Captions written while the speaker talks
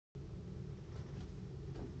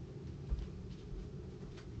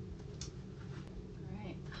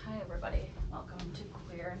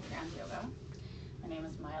Trans Yoga. My name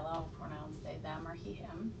is Milo, pronouns they, them, or he,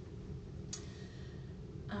 him.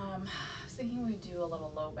 I was thinking we'd do a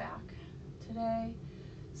little low back today,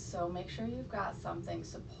 so make sure you've got something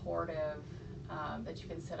supportive that you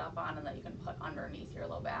can sit up on and that you can put underneath your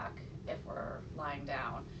low back if we're lying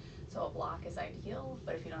down. So a block is ideal,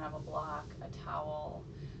 but if you don't have a block, a towel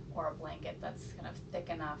or a blanket that's kind of thick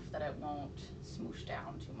enough that it won't smoosh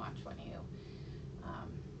down too much when you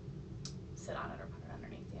sit on it or put it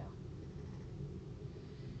underneath you.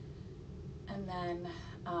 And then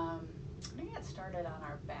I'm gonna get started on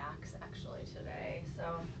our backs actually today.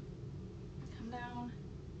 So come down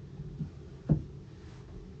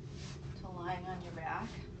to lying on your back.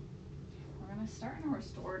 We're gonna start in a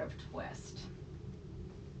restorative twist.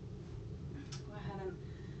 Go ahead and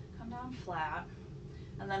come down flat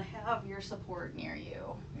and then have your support near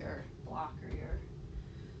you, your block or your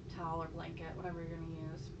towel or blanket, whatever you're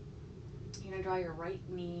gonna use. You're gonna draw your right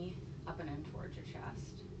knee up and in towards your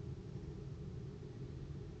chest.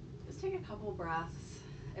 Just take a couple breaths.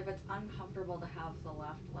 If it's uncomfortable to have the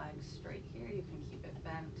left leg straight here, you can keep it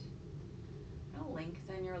bent. You're gonna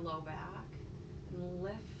lengthen your low back and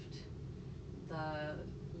lift the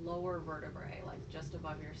lower vertebrae, like just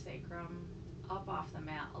above your sacrum, up off the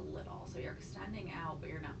mat a little. So you're extending out, but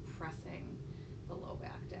you're not pressing the low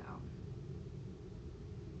back down.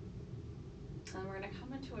 And we're gonna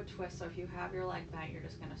come into a twist, so if you have your leg bent, you're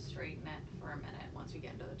just gonna straighten it for a minute. Once we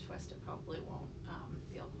get into the twist, it probably won't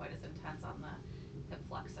feel quite as intense on the hip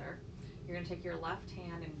flexor. You're gonna take your left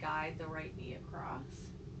hand and guide the right knee across.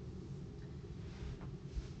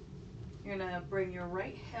 You're gonna bring your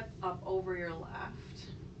right hip up over your left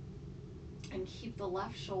and keep the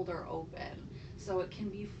left shoulder open. So it can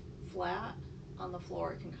be flat on the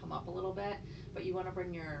floor, it can come up a little bit, but you wanna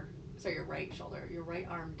bring your right shoulder, your right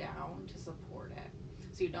arm down to support it.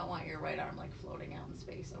 So you don't want your right arm like floating out in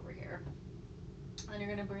space over here. And then you're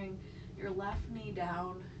gonna bring your left knee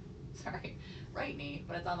down, right knee,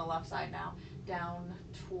 but it's on the left side now, down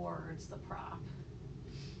towards the prop.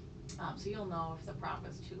 So you'll know if the prop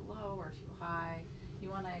is too low or too high. You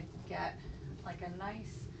wanna get like a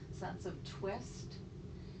nice sense of twist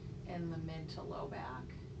in the mid to low back,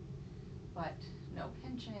 but no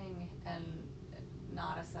pinching and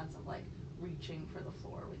not a sense of like reaching for the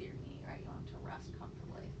floor with your knee, right? You want to rest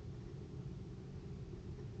comfortably.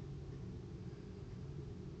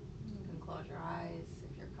 You can close your eyes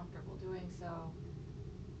if you're comfortable doing so.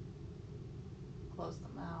 Close the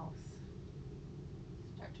mouth.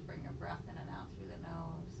 Start to bring your breath in and out through the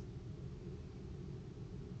nose.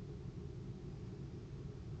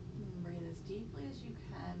 And breathe as deeply as you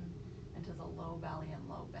can into the low belly and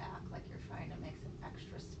low back, like you're trying to make some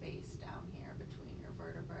extra space down here between your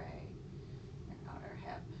vertebrae, your outer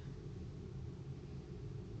hip.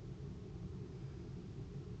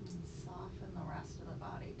 And soften the rest of the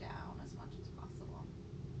body down as much as possible.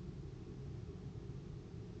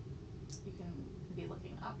 You can be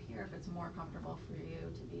looking up here if it's more comfortable for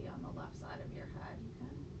you to be on the left side of your head, you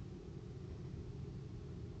can.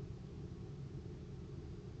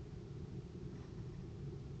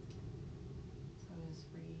 So I was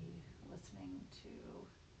re-listening to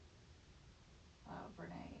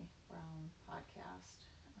Brene Brown podcast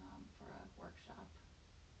for a workshop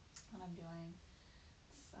that I'm doing.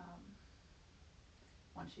 It's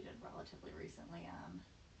one she did relatively recently on,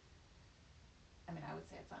 I would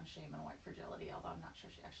say it's on shame and white fragility, although I'm not sure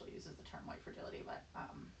she actually uses the term white fragility, but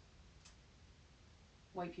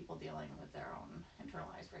white people dealing with their own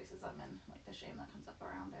internalized racism and like the shame that comes up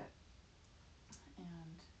around it.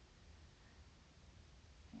 And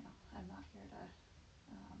I'm not here to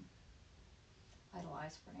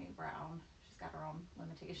idolize Brene Brown. She's got her own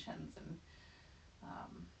limitations and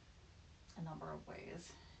a number of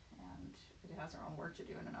ways, and it has her own work to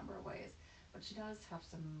do in a number of ways, but she does have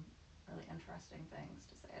some really interesting things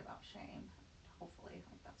to say about shame. Hopefully,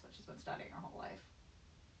 like that's what she's been studying her whole life.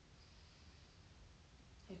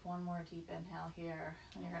 Take one more deep inhale here,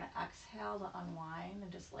 and you're going to exhale to unwind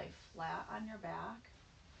and just lay flat on your back.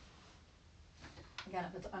 Again,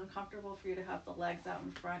 if it's uncomfortable for you to have the legs out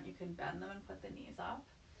in front, you can bend them and put the knees up.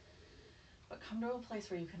 But come to a place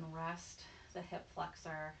where you can rest the hip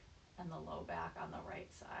flexor and the low back on the right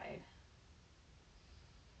side.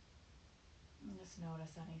 And just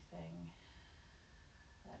notice anything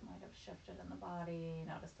that might have shifted in the body.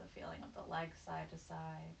 Notice the feeling of the legs side to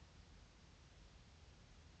side.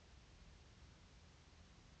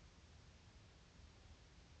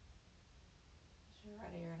 As you're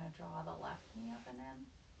ready, you're going to draw the left knee up and in.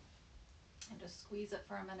 And just squeeze it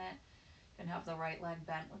for a minute. You can have the right leg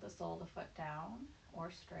bent with the sole of the foot down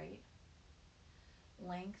or straight.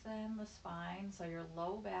 lengthen the spine so your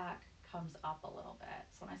low back comes up a little bit.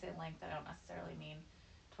 So when I say length, I don't necessarily mean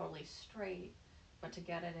totally straight, but to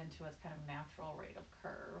get it into its kind of natural rate of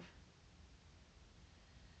curve.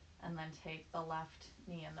 And then take the left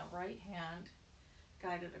knee in the right hand,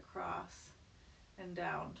 guide it across and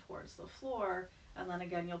down towards the floor. And then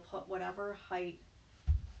again, you'll put whatever height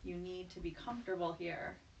you need to be comfortable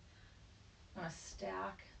here. I'm going to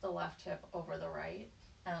stack the left hip over the right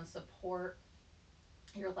and support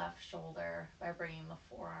your left shoulder by bringing the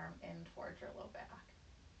forearm in towards your low back.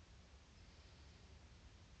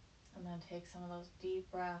 And then take some of those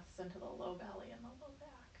deep breaths into the low belly and the low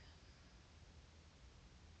back.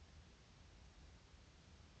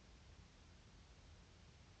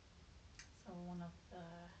 So one of the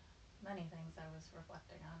many things I was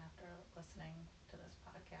reflecting on after listening to this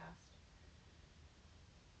podcast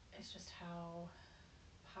is just how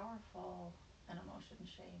powerful an emotion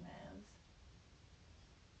shame is.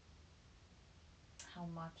 How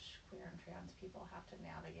much queer and trans people have to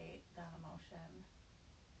navigate that emotion.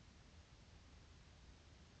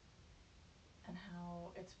 And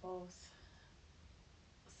how it's both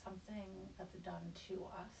something that's done to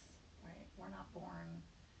us, right? We're not born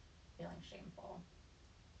feeling shameful.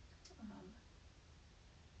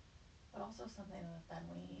 But also something that then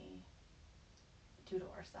we do to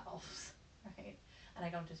ourselves, right? And I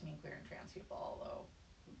don't just mean queer and trans people, although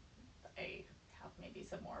I have maybe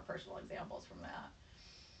some more personal examples from that.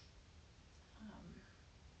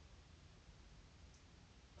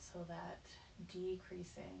 So that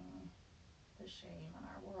decreasing the shame in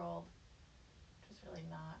our world, which is really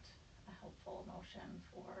not a helpful emotion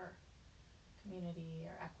for community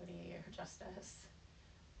or equity or justice,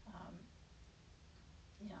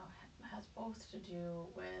 has both to do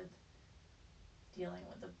with dealing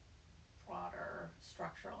with the broader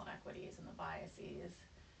structural inequities and the biases,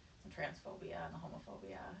 the transphobia and the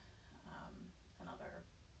homophobia, and other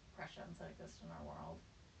oppressions that exist in our world.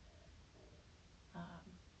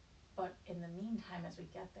 But in the meantime, as we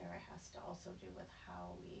get there, it has to also do with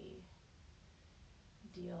how we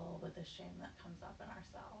deal with the shame that comes up in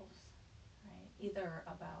ourselves, right? Either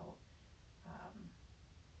about,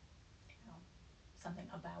 something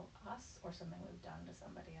about us or something we've done to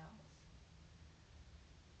somebody else.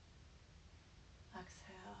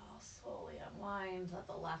 Exhale, slowly unwind, let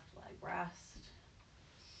the left leg rest.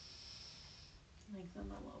 Lengthen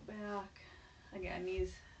the low back. Again,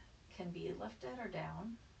 knees can be lifted or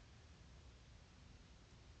down.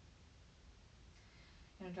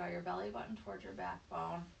 You're going to draw your belly button towards your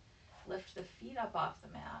backbone. Lift the feet up off the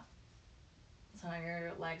mat. So now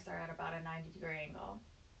your legs are at about a 90-degree angle.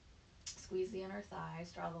 Squeeze the inner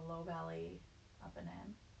thighs, draw the low belly up and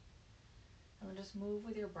in. And then just move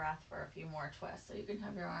with your breath for a few more twists. So you can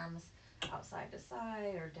have your arms outside to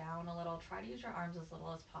side or down a little. Try to use your arms as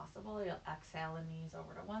little as possible. You'll exhale the knees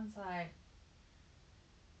over to one side.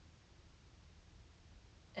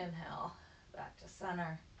 Inhale, back to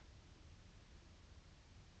center.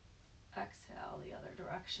 Exhale the other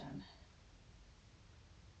direction.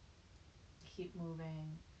 Keep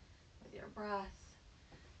moving with your breath,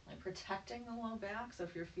 like protecting the low back. So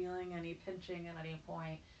if you're feeling any pinching at any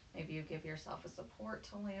point, maybe you give yourself a support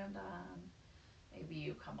to land on. Maybe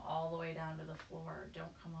you come all the way down to the floor, or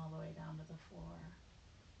don't come all the way down to the floor.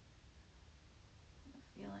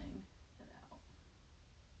 Feeling it out.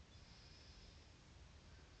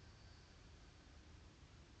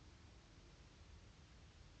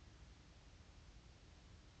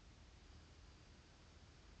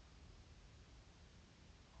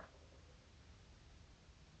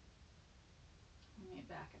 Meet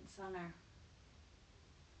back in center.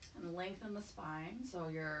 And lengthen the spine so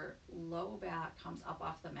your low back comes up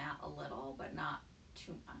off the mat a little, but not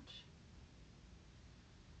too much.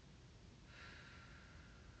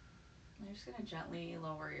 And you're just going to gently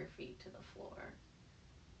lower your feet to the floor.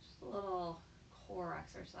 Just a little core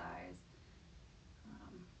exercise.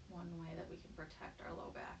 One way that we can protect our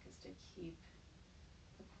low back is to keep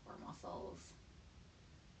the core muscles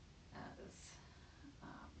as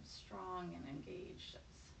strong and engaged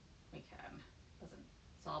as we can. Doesn't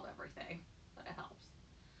solve everything, but it helps.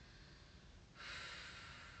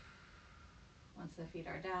 Once the feet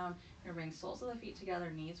are down, you're going to bring soles of the feet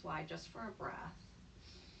together, knees wide, just for a breath.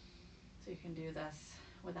 So you can do this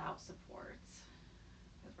without supports,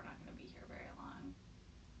 because we're not going to be here very long.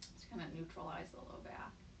 Just going to neutralize the low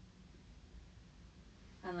back.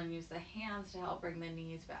 And then use the hands to help bring the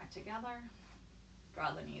knees back together.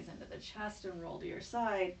 Draw the knees into the chest and roll to your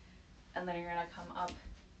side. And then you're going to come up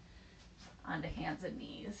onto hands and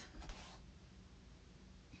knees.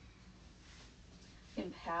 You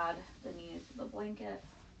can pad the knees with a blanket.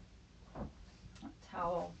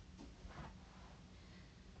 towel.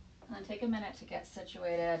 And then take a minute to get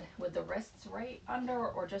situated with the wrists right under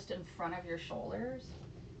or just in front of your shoulders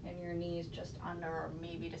and your knees just under or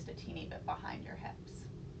maybe just a teeny bit behind your hips.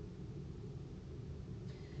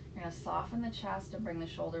 You're going to soften the chest and bring the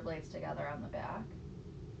shoulder blades together on the back.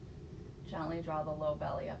 Gently draw the low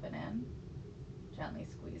belly up and in. Gently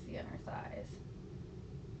squeeze the inner thighs.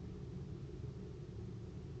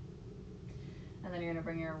 And then you're going to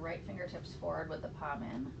bring your right fingertips forward with the palm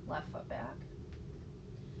in, left foot back.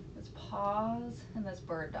 Let's pause in this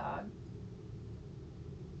bird dog.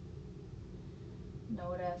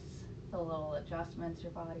 Notice the little adjustments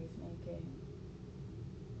your body's making.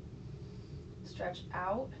 Stretch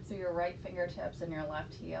out through your right fingertips and your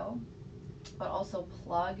left heel, but also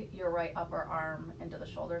plug your right upper arm into the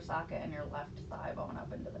shoulder socket and your left thigh bone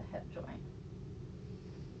up into the hip joint.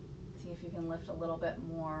 See if you can lift a little bit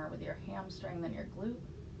more with your hamstring than your glute.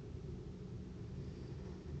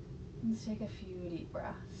 Let's take a few deep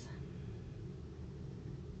breaths.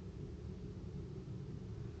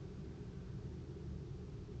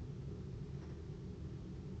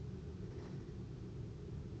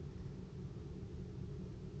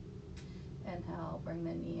 Inhale, bring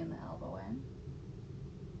the knee and the elbow in.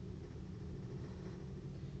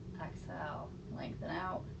 Exhale, lengthen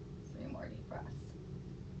out. 3 more deep breaths.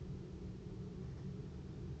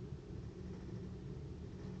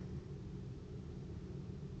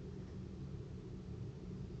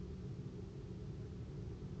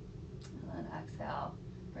 And then exhale,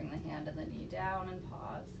 bring the hand and the knee down and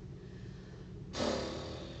pause.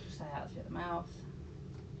 Sigh out through the mouth.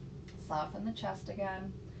 Soften the chest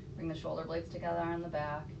again. Bring the shoulder blades together on the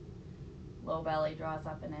back. Low belly draws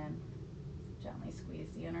up and in. Gently squeeze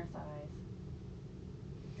the inner thighs.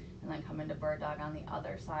 And then come into bird dog on the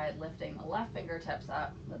other side, lifting the left fingertips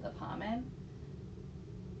up with the palm in.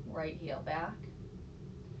 Right heel back.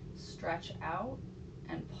 Stretch out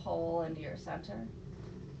and pull into your center.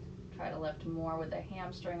 Try to lift more with the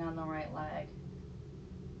hamstring on the right leg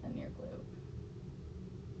than your glute.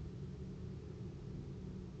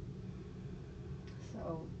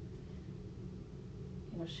 So,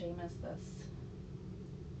 shame is this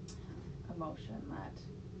emotion that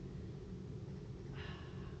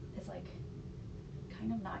is like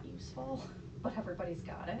kind of not useful, but everybody's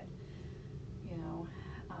got it.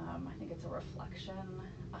 I think it's a reflection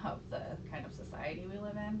of the kind of society we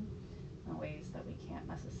live in ways that we can't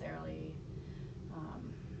necessarily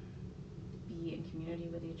be in community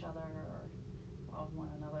with each other or love one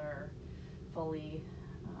another fully.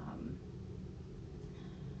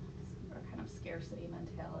 Our kind of scarcity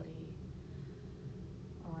mentality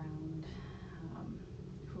around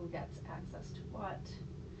who gets access to what,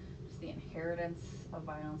 just the inheritance of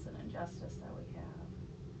violence and injustice that we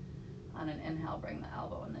have. On an inhale, bring the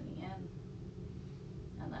elbow and the knee in,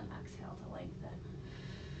 and then exhale to lengthen.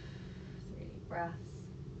 3 deep breaths.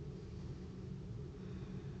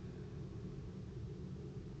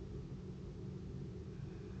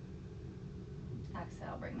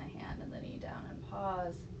 Exhale, bring the hand and the knee down and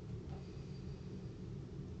pause.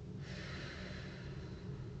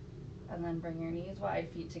 And then bring your knees wide,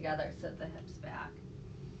 feet together, sit the hips back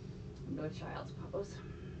into a child's pose.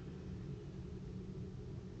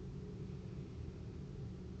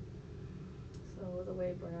 So the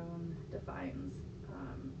way Brown defines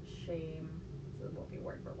shame, so it won't be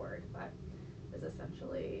word for word, but is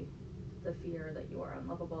essentially the fear that you are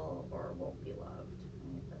unlovable or won't be loved.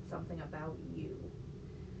 Right? That something about you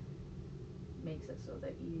makes it so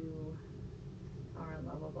that you are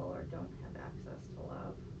unlovable or don't have access to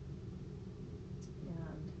love.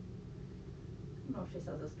 And I don't know if she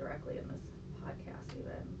says this directly in this podcast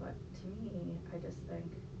even, but to me, I just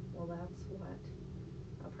think, well, that's what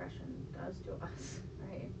oppression does to us,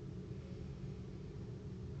 right?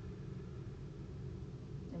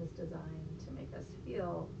 It is designed to make us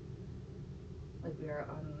feel like we are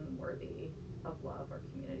unworthy of love or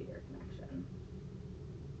community or connection.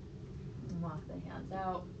 Walk the hands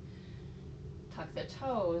out, tuck the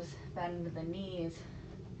toes, bend the knees.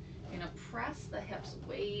 You're going to press the hips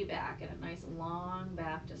way back in a nice long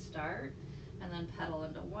back to start, and then pedal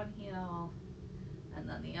into one heel and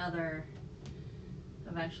then the other,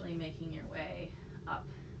 eventually making your way up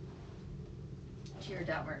to your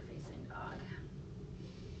downward facing dog.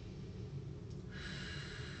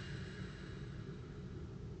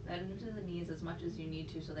 Bend into the knees as much as you need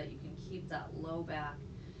to so that you can keep that low back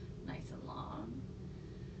nice and long.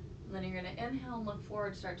 And then you're going to inhale and look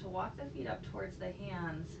forward, start to walk the feet up towards the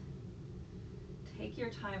hands. Take your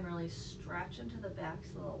time, really stretch into the backs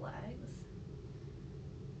of the legs.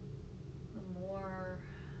 The more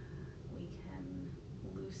we can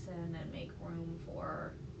loosen loosen and make room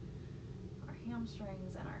for our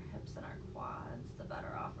hamstrings and our hips and our quads, the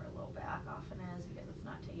better off our low back often is, because it's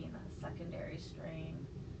not taking that secondary strain,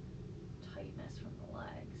 tightness from the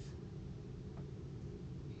legs.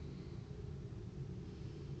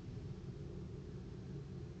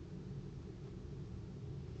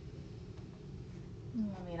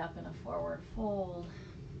 We'll meet up in a forward fold.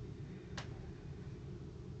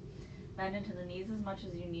 Bend into the knees as much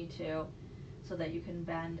as you need to, so that you can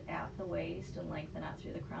bend at the waist and lengthen out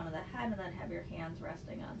through the crown of the head, and then have your hands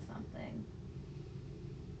resting on something.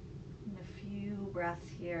 And a few breaths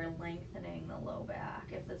here, lengthening the low back.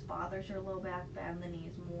 If this bothers your low back, bend the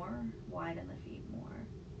knees more, widen the feet more.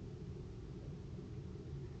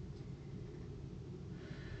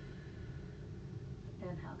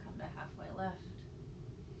 Inhale, come to halfway lift.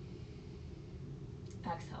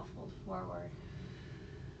 Exhale, fold forward.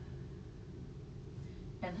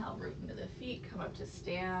 Inhale, root into the feet, come up to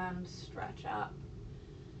stand, stretch up.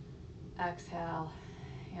 Exhale,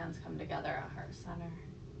 hands come together at heart center.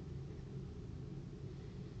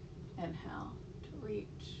 Inhale to reach.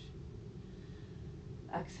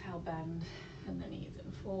 Exhale, bend in the knees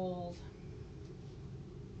and fold.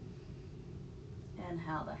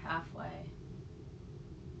 Inhale to halfway.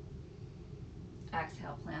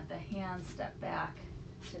 Exhale, plant the hands, step back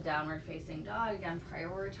to downward facing dog. Again,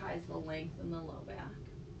 prioritize the length in the low back.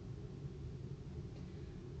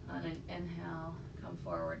 On an inhale, come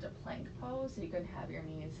forward to plank pose. So you can have your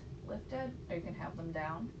knees lifted or you can have them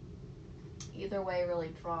down. Either way,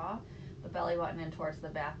 really draw the belly button in towards the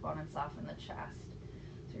backbone and soften the chest.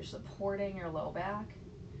 So you're supporting your low back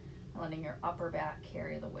and letting your upper back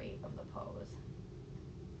carry the weight of the pose.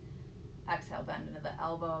 Exhale, bend into the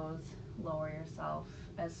elbows, lower yourself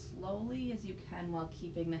as slowly as you can while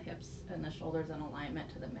keeping the hips and the shoulders in alignment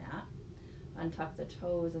to the mat. Untuck the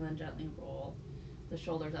toes and then gently roll the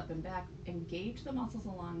shoulders up and back. Engage the muscles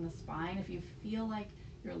along the spine. If you feel like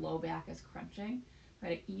your low back is crunching,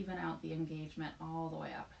 try to even out the engagement all the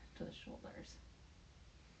way up to the shoulders.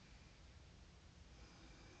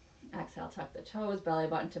 Exhale, tuck the toes, belly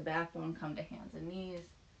button to backbone, come to hands and knees,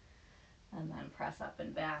 and then press up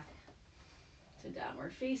and back to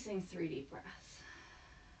downward facing. 3 deep breaths.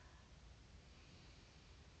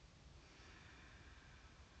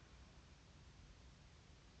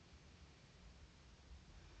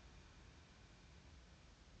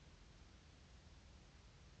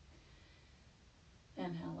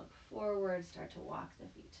 Inhale, look forward, start to walk the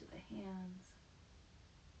feet to the hands.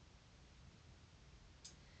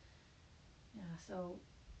 Yeah, so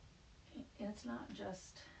it's not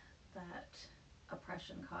just that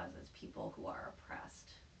oppression causes people who are oppressed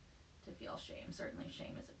to feel shame. Certainly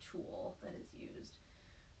shame is a tool that is used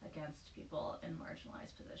against people in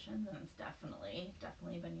marginalized positions, and it's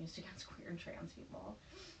definitely been used against queer and trans people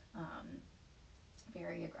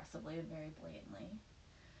very aggressively and very blatantly.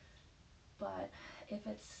 But if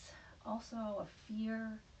it's also a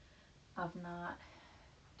fear of not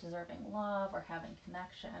deserving love or having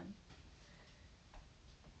connection,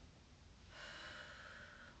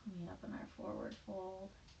 meet up in our forward fold.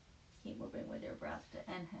 Keep moving with your breath to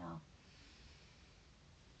inhale.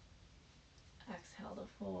 Exhale to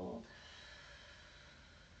fold.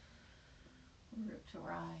 Root to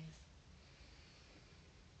rise.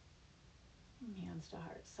 Hands to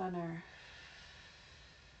heart center.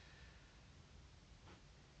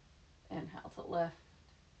 Inhale to lift.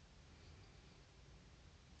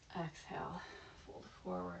 Exhale, fold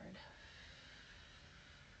forward.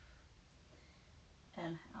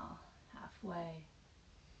 Inhale, halfway.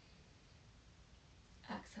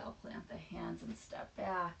 Exhale, plant the hands and step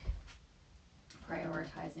back.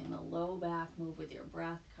 Prioritizing the low back, move with your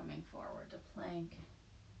breath, coming forward to plank.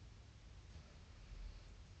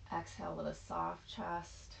 Exhale with a soft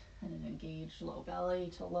chest and an engaged low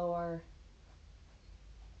belly to lower.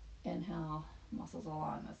 Inhale, muscles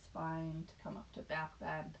along the spine to come up to back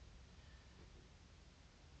bend.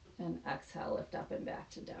 And exhale, lift up and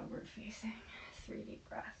back to downward facing. 3 deep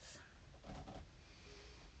breaths.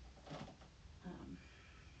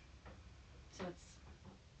 So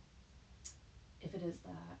if it is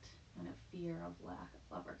that kind of fear of lack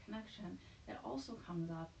of love or connection, it also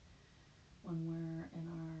comes up when we're in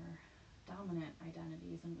our dominant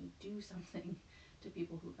identities and we do something to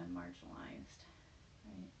people who've been marginalized,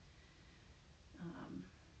 right?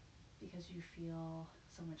 Because you feel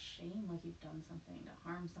so much shame, like you've done something to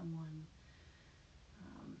harm someone.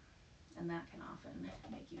 And that can often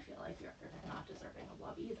make you feel like you're not deserving of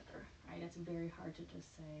love either, right? It's very hard to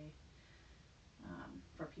just say,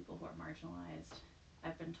 for people who are marginalized,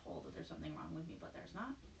 I've been told that there's something wrong with me, but there's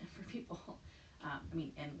not. And for people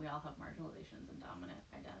and we all have marginalizations and dominant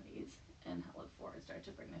identities. Inhale, look forward, start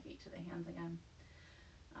to bring the feet to the hands again.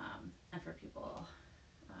 And for people,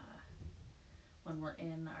 when we're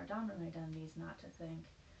in our dominant identities, not to think,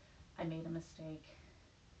 I made a mistake,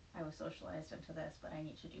 I was socialized into this, but I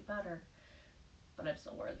need to do better, but I'm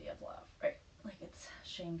still worthy of love, right? Like, it's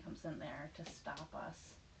shame comes in there to stop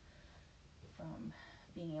us from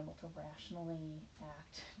being able to rationally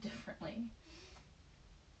act differently.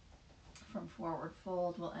 From forward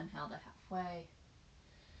fold, we'll inhale to halfway.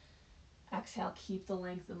 Exhale, keep the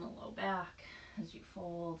length in the low back as you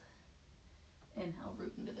fold. Inhale,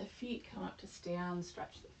 root into the feet, come up to stand,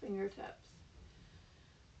 stretch the fingertips.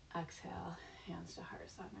 Exhale, hands to heart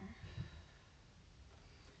center.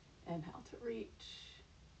 Inhale to reach.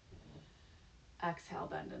 Exhale,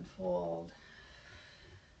 bend and fold.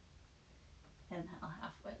 Inhale,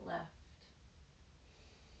 halfway lift.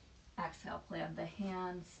 Exhale, plant the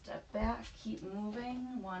hands, step back, keep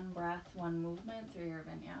moving. One breath, one movement through your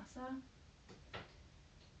vinyasa.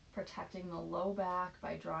 Protecting the low back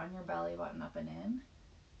by drawing your belly button up and in,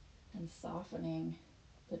 and softening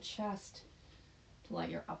the chest to let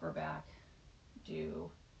your upper back do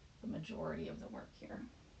the majority of the work here.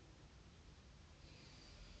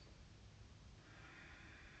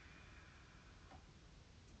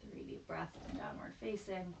 Three deep breaths in downward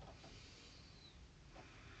facing.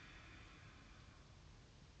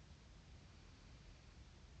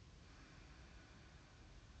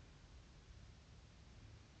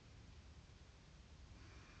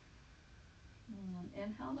 And then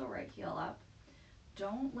inhale the right heel up.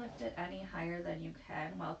 Don't lift it any higher than you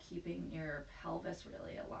can while keeping your pelvis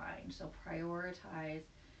really aligned. So prioritize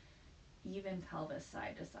even pelvis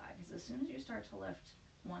side to side, because as soon as you start to lift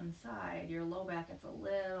one side, your low back gets a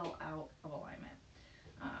little out of alignment,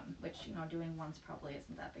 which, doing once probably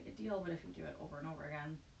isn't that big a deal, but if you do it over and over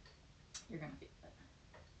again, you're going to feel it.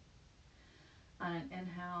 On an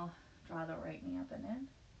inhale, draw the right knee up and in.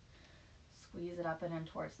 Squeeze it up and in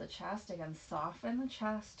towards the chest. Again, soften the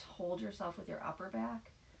chest. Hold yourself with your upper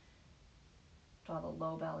back. Draw the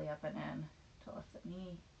low belly up and in to lift the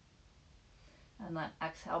knee. And then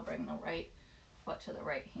exhale, bring the right foot to the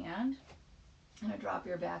right hand. And drop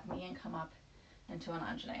your back knee and come up into an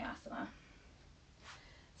Anjaneyasana.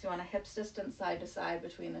 So you want a hips distance side to side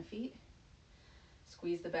between the feet.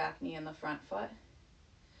 Squeeze the back knee and the front foot.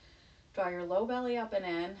 Draw your low belly up and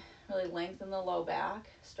in. Really lengthen the low back.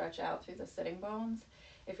 Stretch out through the sitting bones.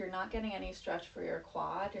 If you're not getting any stretch for your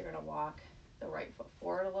quad, you're going to walk the right foot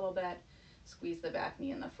forward a little bit. Squeeze the back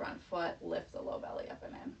knee and the front foot. Lift the low belly up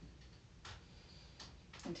and in.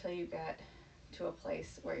 Until you get to a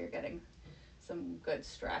place where you're getting some good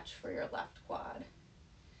stretch for your left quad.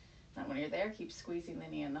 And when you're there, keep squeezing the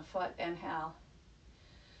knee and the foot. Inhale.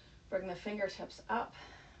 Bring the fingertips up.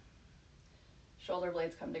 Shoulder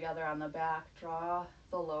blades come together on the back. Draw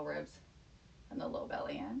the low ribs and the low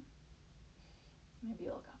belly in. Maybe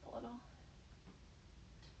look up a little.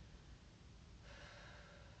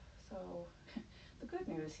 So the good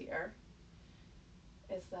news here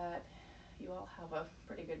is that you all have a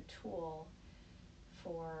pretty good tool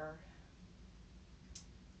for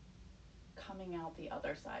coming out the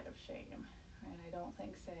other side of shame. Right? I don't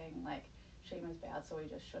think saying like shame is bad, so we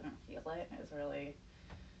just shouldn't feel it is really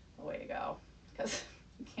the way to go, because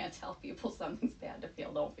you can't tell people something's bad to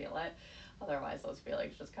feel, don't feel it. Otherwise those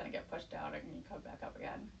feelings just kind of get pushed down and you come back up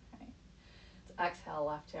again. Right? So exhale,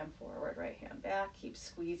 left hand forward, right hand back. Keep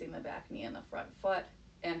squeezing the back knee and the front foot.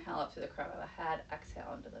 Inhale up through the crown of the head.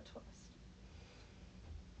 Exhale into the twist.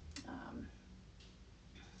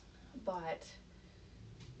 But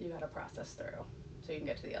you got to process through so you can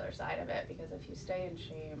get to the other side of it, because if you stay in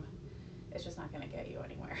shame, it's just not going to get you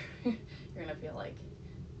anywhere. You're going to feel like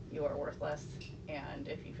you are worthless, and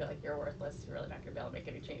if you feel like you're worthless, you're really not going to be able to make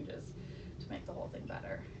any changes to make the whole thing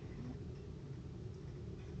better.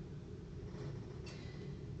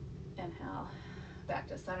 Inhale, back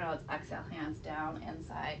to center. Let's exhale, hands down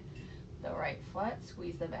inside the right foot.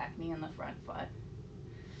 Squeeze the back knee and the front foot.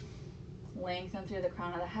 Lengthen through the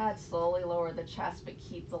crown of the head. Slowly lower the chest, but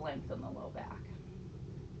keep the length in the low back.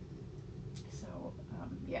 So,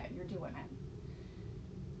 yeah, you're doing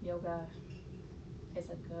it. Yoga is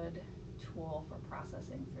a good tool for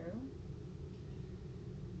processing through.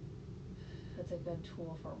 It's a good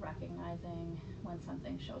tool for recognizing when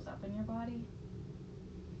something shows up in your body.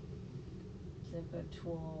 It's a good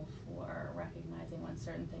tool for recognizing when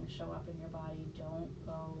certain things show up in your body. Don't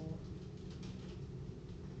go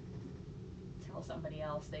tell somebody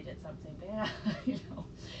else they did something bad.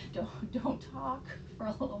 Don't talk for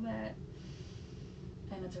a little bit.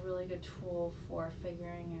 And it's a really good tool for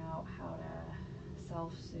figuring out how to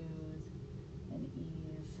self-soothe and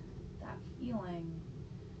ease that feeling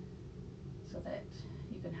so that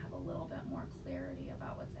you can have a little bit more clarity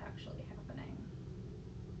about what's actually happening.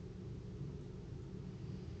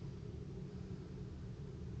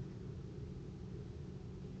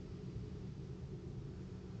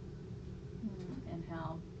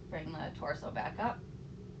 Inhale, bring the torso back up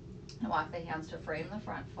and walk the hands to frame the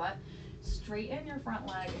front foot. Straighten your front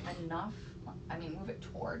leg enough, move it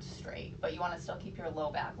towards straight, but you want to still keep your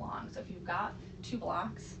low back long. So if you've got 2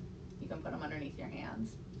 blocks, you can put them underneath your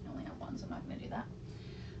hands. I only have one, so I'm not going to do that.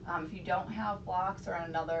 If you don't have blocks or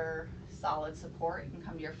another solid support, you can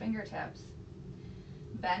come to your fingertips.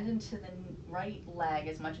 Bend into the right leg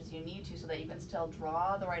as much as you need to so that you can still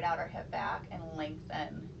draw the right outer hip back and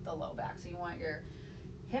lengthen the low back. So you want your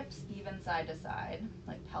hips even side to side,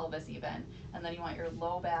 like pelvis even, and then you want your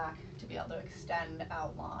low back to be able to extend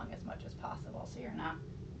out long as much as possible so you're not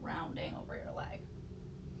rounding over your leg.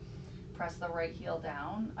 Press the right heel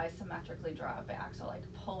down, isometrically draw it back, so like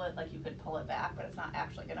pull it like you could pull it back, but it's not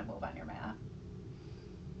actually going to move on your mat.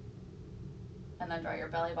 And then draw your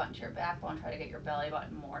belly button to your backbone, try to get your belly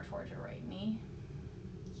button more towards your right knee.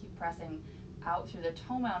 Keep pressing out through the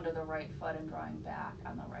toe mound of the right foot and drawing back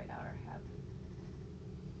on the right outer hip.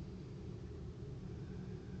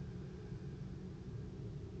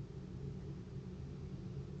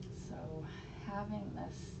 So having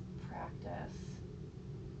this practice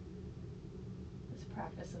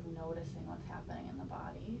of noticing what's happening in the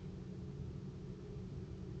body,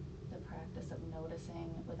 the practice of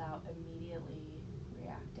noticing without immediately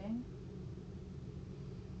reacting,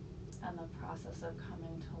 and the process of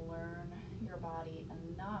coming to learn your body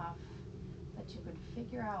enough that you could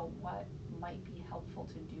figure out what might be helpful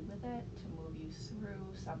to do with it to move you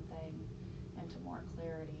through something into more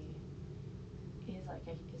clarity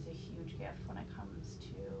is a huge gift when it comes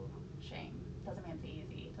to shame. Doesn't mean it's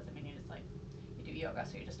easy. Doesn't mean you just you do yoga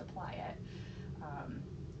so you just apply it.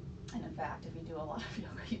 And in fact, if you do a lot of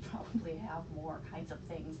yoga, you probably have more kinds of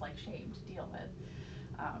things like shame to deal with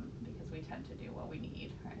because we tend to do what we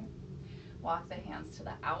need, right? Walk the hands to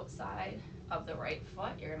the outside of the right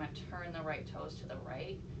foot. You're going to turn the right toes to the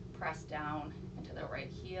right, press down into the right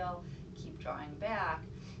heel, keep drawing back.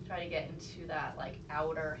 Try to get into that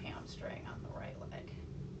outer hamstring on the right leg.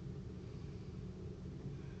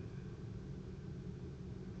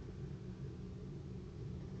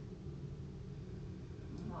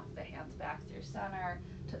 Walk the hands back through center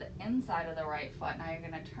to the inside of the right foot. Now you're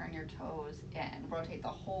going to turn your toes in. Rotate the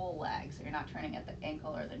whole leg, so you're not turning at the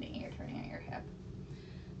ankle or the knee, you're turning at your hip.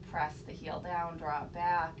 Press the heel down, draw it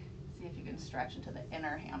back. See if you can stretch into the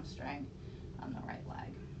inner hamstring on the right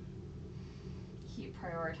leg. Keep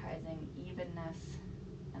prioritizing evenness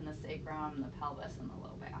in the sacrum, the pelvis, and the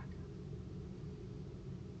low back.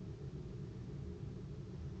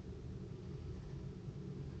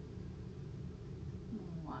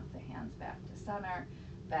 Walk the hands back to center,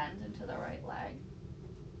 bend into the right leg,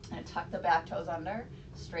 and tuck the back toes under,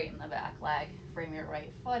 straighten the back leg, frame your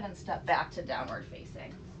right foot, and step back to downward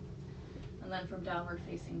facing. And then from downward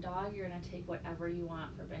facing dog, you're going to take whatever you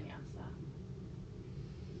want for vinyasa.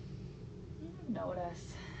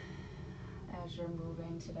 Notice as you're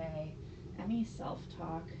moving today any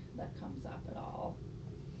self-talk that comes up at all.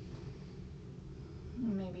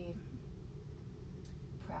 Maybe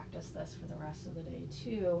practice this for the rest of the day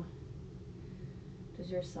too. Does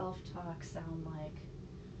your self-talk sound like,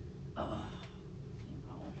 oh,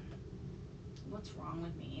 what's wrong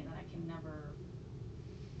with me that I can never,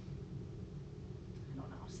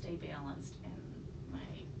 stay balanced in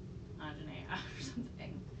my Anjaneyas or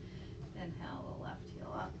something? Inhale the left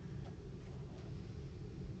heel up.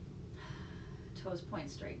 Toes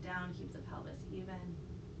point straight down, keep the pelvis even.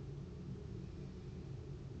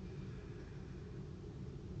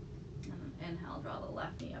 And inhale, draw the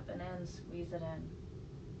left knee up and in, squeeze it in.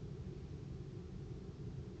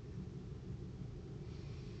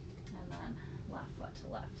 And then left foot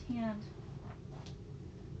to left hand.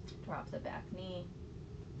 Drop the back knee.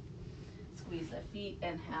 Squeeze the feet,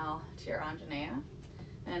 inhale to your Anjaneya.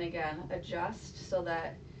 And again, adjust so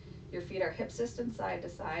that your feet are hip distance side to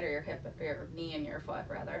side, or your knee and your foot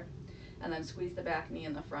rather. And then squeeze the back knee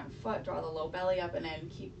and the front foot, draw the low belly up and in.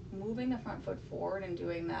 Keep moving the front foot forward and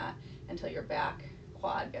doing that until your back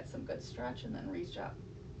quad gets some good stretch, and then reach up.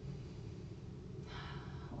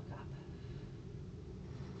 Look up.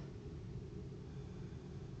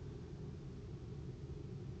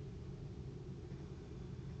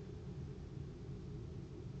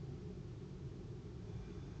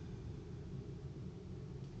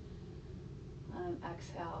 And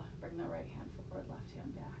exhale, bring the right hand forward, left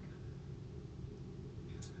hand back.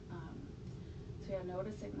 So yeah,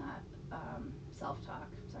 noticing that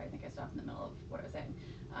self-talk. Sorry, I think I stopped in the middle of what I was saying.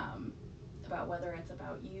 About whether it's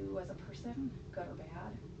about you as a person, good or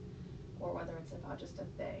bad, or whether it's about just a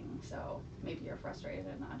thing. So maybe you're frustrated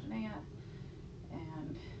in Anjaneya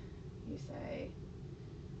and you say,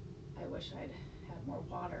 I wish I'd had more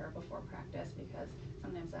water before practice because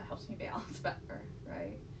sometimes that helps me balance better,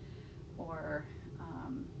 right? Or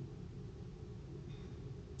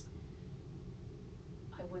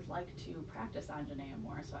I would like to practice Anjaneya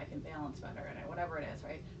more so I can balance better, and whatever it is,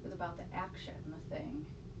 right? It's about the action, the thing,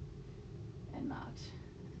 and not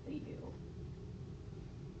the you.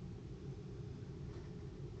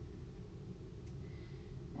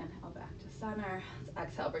 Inhale back to center. Let's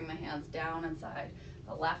exhale, bring the hands down inside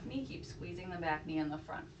the left knee. Keep squeezing the back knee and the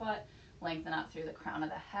front foot. Lengthen out through the crown of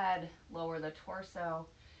the head. Lower the torso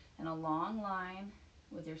in a long line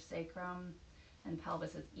with your sacrum and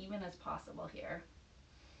pelvis as even as possible here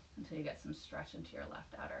until you get some stretch into your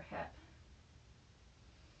left outer hip.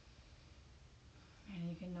 And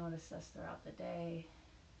you can notice this throughout the day.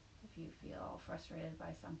 If you feel frustrated by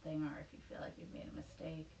something or if you feel like you've made a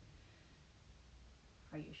mistake,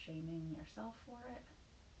 are you shaming yourself for it?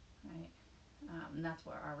 Right? And that's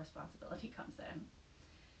where our responsibility comes in.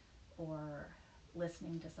 Or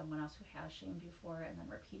listening to someone else who has shamed you for it and then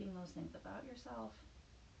repeating those things about yourself.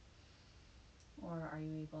 Or are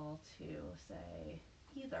you able to say,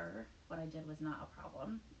 either what I did was not a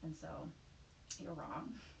problem, and so you're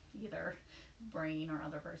wrong, either brain or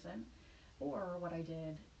other person, or what I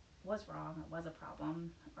did was wrong or was a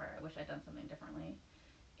problem, or I wish I'd done something differently,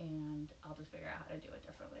 and I'll just figure out how to do it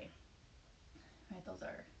differently. Right? Those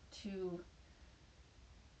are two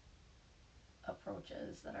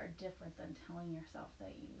approaches that are different than telling yourself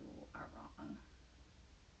that you are wrong.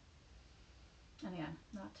 And again,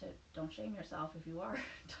 don't shame yourself if you are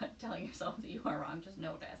telling yourself that you are wrong. Just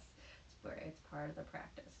notice. It's part of the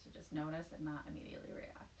practice to just notice and not immediately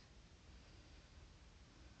react.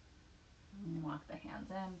 And walk the hands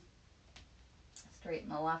in. Straighten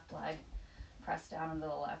the left leg. Press down into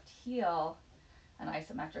the left heel and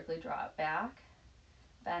isometrically draw it back.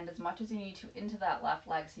 Bend as much as you need to into that left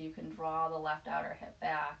leg so you can draw the left outer hip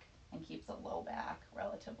back and keep the low back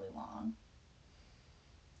relatively long.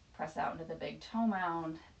 Press out into the big toe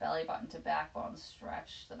mound, belly button to backbone,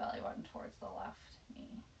 stretch the belly button towards the left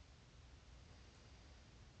knee.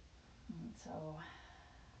 And so,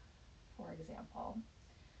 for example,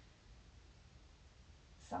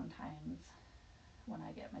 sometimes when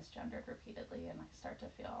I get misgendered repeatedly and I start to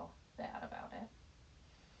feel bad about it,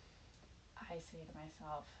 I say to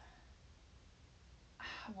myself,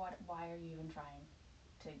 why are you even trying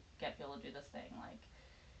to get people to do this thing? Like,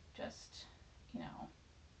 just,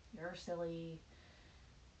 you're silly,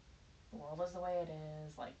 the world is the way it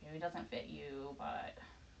is, like, maybe it doesn't fit you, but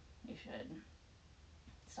you should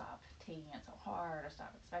stop taking it so hard, or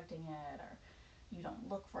stop expecting it, or you don't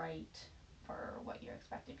look right for what you're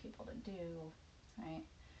expecting people to do, right?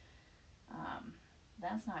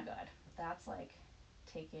 That's not good. That's like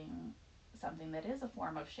taking something that is a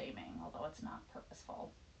form of shaming, although it's not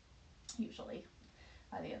purposeful, usually,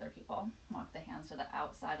 by the other people. Walk the hands to the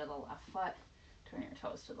outside of the left foot, turn your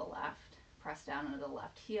toes to the left, press down into the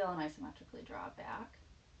left heel and isometrically draw it back.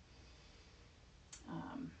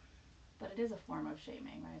 But it is a form of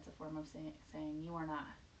shaming, right? It's a form of saying you are not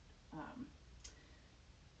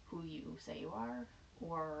who you say you are,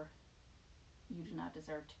 or you do not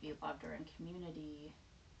deserve to be loved or in community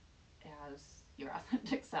as your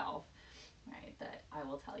authentic self, right? That I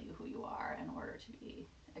will tell you who you are in order to be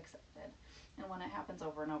accepted. And when it happens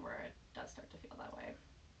over and over, it does start to feel that way.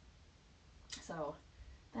 So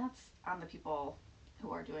that's on the people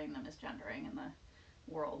who are doing the misgendering and the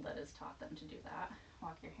world that has taught them to do that.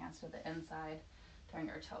 Walk your hands to the inside, turn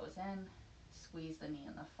your toes in, squeeze the knee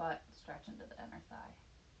and the foot, stretch into the inner thigh.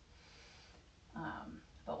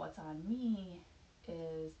 But what's on me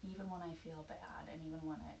is, even when I feel bad and even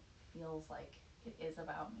when it feels like it is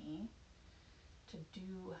about me, to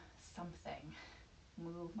do something,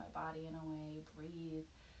 move my body in a way, breathe,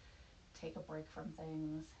 take a break from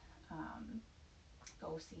things,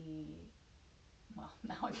 go see, well,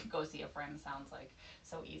 now I can go see a friend, sounds like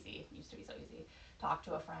so easy, it used to be so easy, talk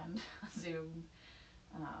to a friend, Zoom,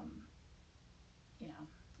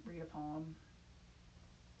 read a poem,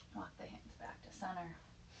 walk the hands back to center,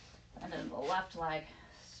 bend into the left leg,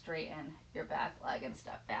 straighten your back leg and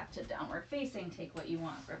step back to downward facing, take what you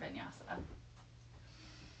want for vinyasa.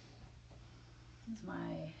 It's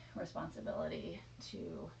my responsibility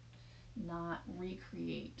to not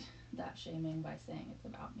recreate that shaming by saying it's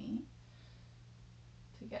about me,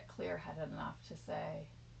 to get clear-headed enough to say,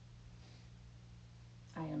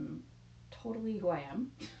 I am totally who I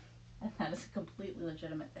am. And that is a completely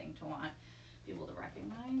legitimate thing to want people to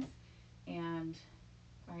recognize. And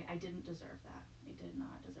right, I didn't deserve that. I did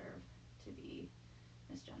not deserve to be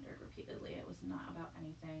misgendered repeatedly. It was not about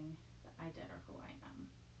anything that I did or who I am.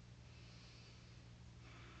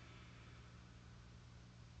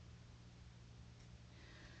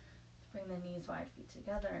 Let's bring the knees wide, feet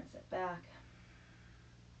together, and sit back.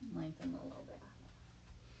 Lengthen the low back.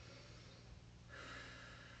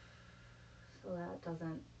 So that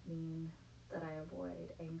doesn't mean that I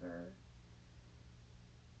avoid anger.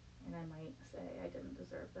 And I might say I didn't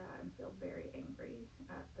deserve that and feel very angry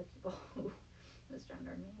at the people who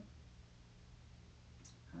misgendered me.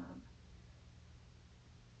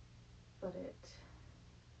 But it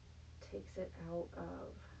takes it out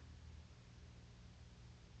of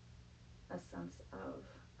a sense of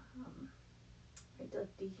like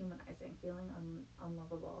dehumanizing. Feeling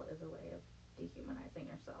unlovable is a way of dehumanizing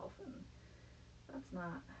yourself, and that's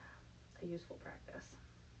not a useful practice.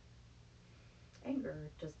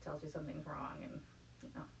 Anger just tells you something's wrong, and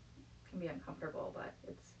can be uncomfortable, but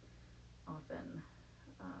it's often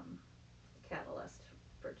a catalyst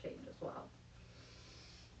for change as well.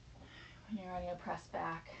 When you're ready to press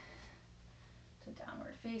back to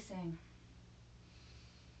downward facing,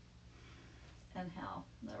 inhale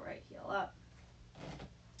the right heel up.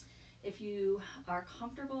 If you are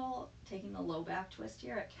comfortable taking the low back twist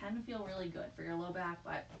here, it can feel really good for your low back,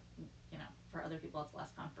 but for other people it's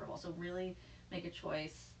less comfortable. So really make a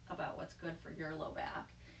choice about what's good for your low back.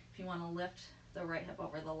 If you want to lift the right hip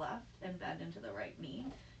over the left and bend into the right knee,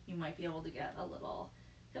 you might be able to get a little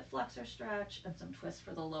hip flexor stretch and some twist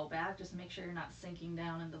for the low back. Just make sure you're not sinking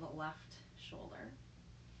down into the left shoulder.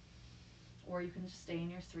 Or you can just stay in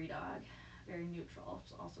your three dog, very neutral.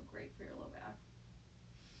 It's also great for your low back.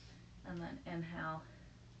 And then inhale,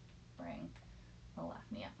 bring the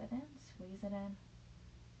left knee up and in, squeeze it in.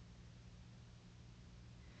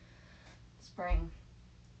 Let's bring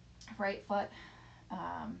right foot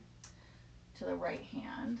to the right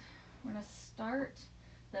hand. We're gonna start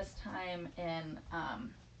this time in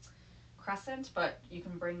crescent, but you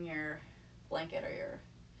can bring your blanket or your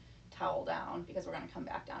towel down because we're gonna come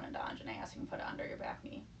back down into Anjaneyas. So you can put it under your back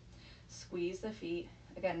knee. Squeeze the feet.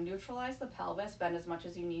 Again, neutralize the pelvis, bend as much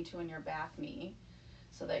as you need to in your back knee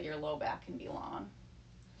so that your low back can be long.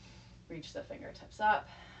 Reach the fingertips up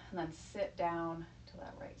and then sit down to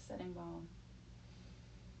that right sitting bone.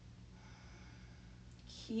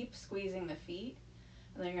 Keep squeezing the feet,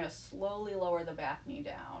 and then you're going to slowly lower the back knee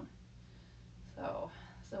down. So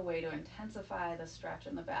it's a way to intensify the stretch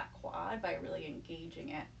in the back quad by really engaging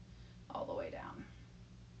it all the way down.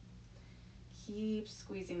 Keep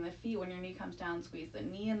squeezing the feet. When your knee comes down, squeeze the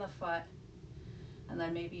knee and the foot, and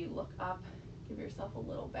then maybe you look up, give yourself a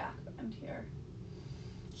little back bend here.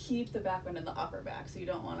 Keep the back bend in the upper back, so you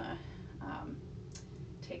don't want to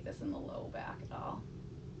take this in the low back at all.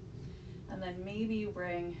 And then maybe you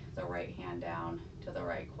bring the right hand down to the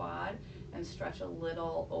right quad and stretch a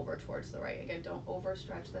little over towards the right. Again, don't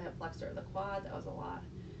overstretch the hip flexor or the quad. That was a lot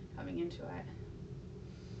coming into it.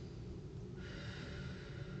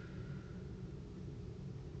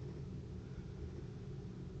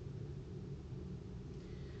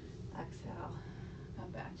 Exhale, come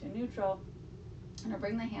back to neutral. And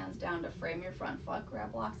bring the hands down to frame your front foot.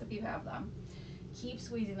 Grab blocks if you have them. Keep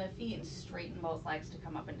squeezing the feet and straighten both legs to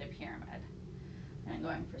come up into pyramid. And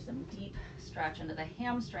going for some deep stretch into the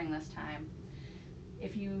hamstring this time.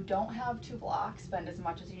 If you don't have two blocks, bend as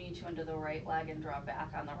much as you need to into the right leg and draw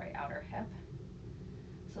back on the right outer hip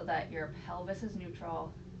so that your pelvis is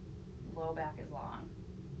neutral, low back is long.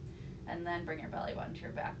 And then bring your belly button to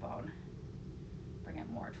your backbone. Bring it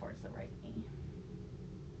more towards the right knee.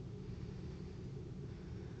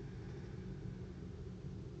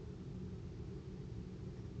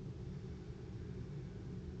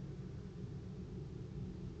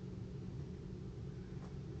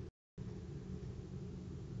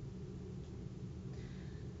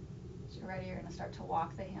 As you're ready, you're going to start to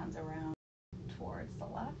walk the hands around towards the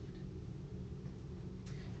left.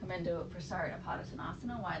 Come into Prasarita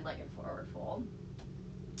Padottanasana, wide-legged forward fold.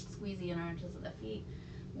 Squeeze the inner edges of the feet,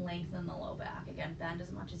 lengthen the low back. Again, bend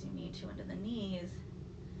as much as you need to into the knees.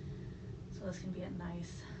 So this can be a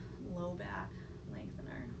nice low back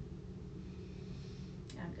lengthener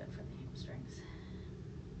and good for the hamstrings.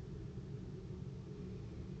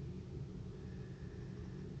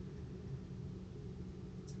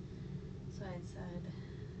 So I'd said,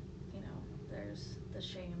 there's the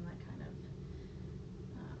shame that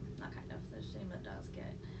the shame that does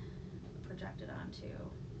get projected onto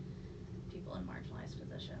people in marginalized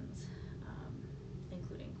positions,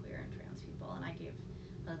 including queer and trans people. And I gave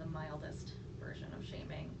the mildest version of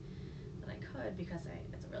shaming that I could, because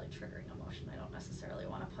it's a really triggering emotion. I don't necessarily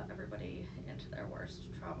want to put everybody into their worst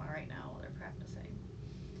trauma right now while they're practicing.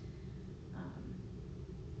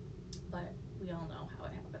 But we all know how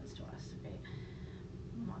it happens to us, right?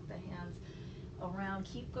 Walk the hands around,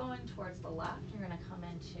 keep going towards the left. You're going to come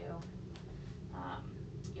into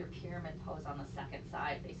your pyramid pose on the second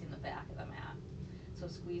side, facing the back of the mat. So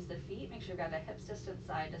squeeze the feet, make sure you've got the hips distance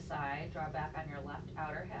side to side, draw back on your left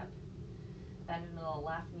outer hip, bend into the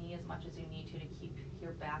left knee as much as you need to keep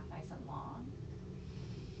your back nice and long.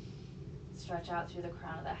 Stretch out through the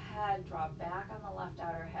crown of the head, draw back on the left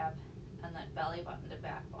outer hip, and then belly button to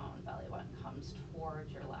backbone. Belly button comes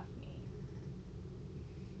towards your left knee.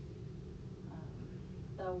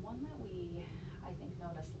 The one that we, I think,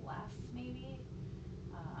 notice less maybe,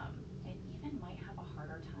 and even might have a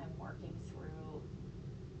harder time working through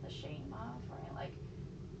the shame of, right? Like,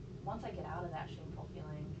 once I get out of that shameful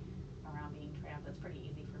feeling around being trans, it's pretty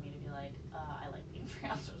easy for me to be like, I like being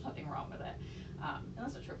trans, there's nothing wrong with it. And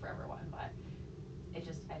this is true for everyone, but I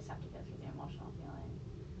just have to get through the emotional feeling.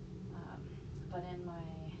 But in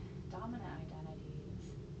my dominant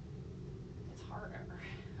identities, it's harder,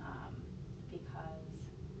 because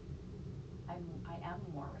I am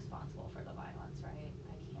more responsible for the violence, right?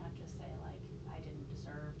 I can't just say, like, I didn't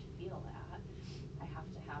deserve to feel that. I have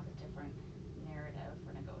to have a different narrative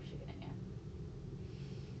for negotiating it.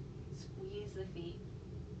 Squeeze the feet,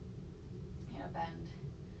 bend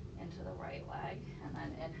into the right leg, and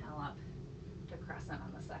then inhale up to crescent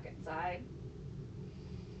on the second side.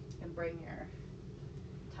 And bring your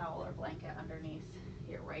towel or blanket underneath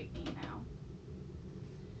your right knee now.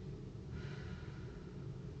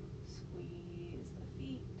 Squeeze the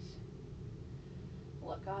feet.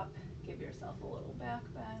 Look up, give yourself a little back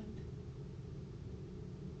bend.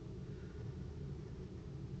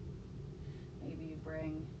 Maybe you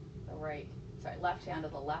bring the left hand to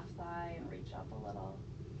the left thigh and reach up a little.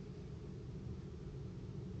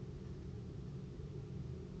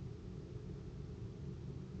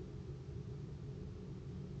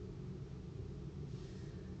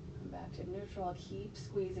 Come back to neutral, keep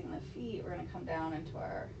squeezing the feet. We're gonna come down into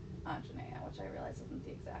our Anjaneya, which I realize isn't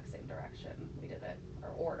the exact same direction we did it, or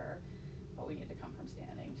order, but we need to come from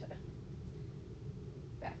standing to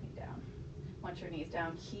back knee down. Once your knee's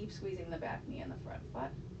down, keep squeezing the back knee and the front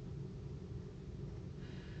foot.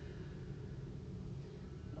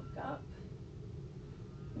 Look up.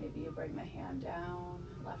 Maybe you bring the hand down,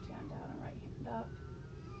 left hand down and right hand up.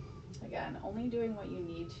 Again, only doing what you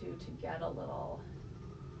need to get a little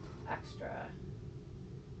extra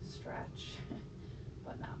stretch,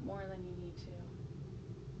 but not more than you need to.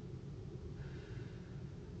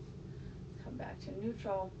 Come back to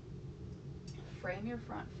neutral. Frame your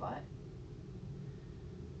front foot.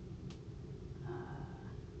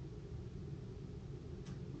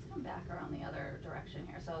 Let's come back around the other direction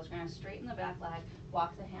here. So we're going to straighten the back leg,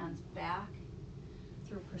 walk the hands back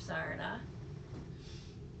through Prasarada.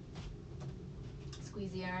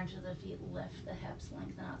 Squeeze the arms of the feet, lift the hips,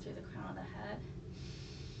 lengthen out through the crown of the head.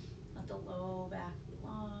 Let the low back be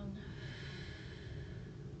long.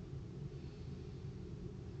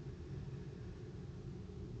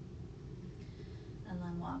 And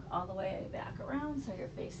then walk all the way back around so you're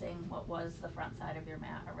facing what was the front side of your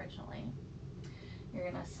mat originally. You're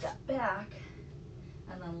going to step back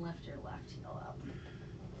and then lift your left heel up.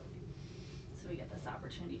 So we get this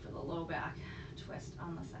opportunity for the low back twist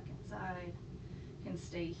on the second side. You can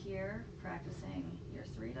stay here practicing your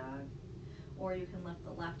three dog, or you can lift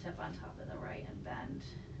the left hip on top of the right and bend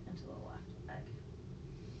into the left leg.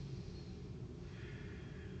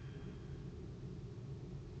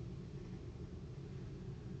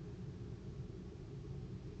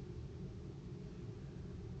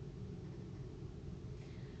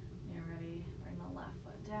 You're ready, bring the left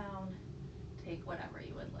foot down. Take whatever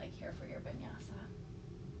you would like here for your vinyasa.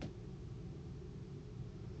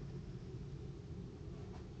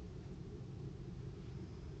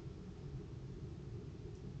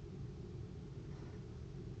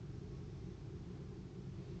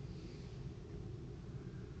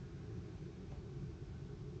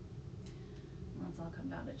 Let's all come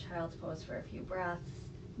down to child's pose for a few breaths.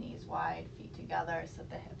 Knees wide, feet together, sit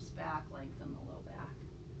the hips back, lengthen the low back.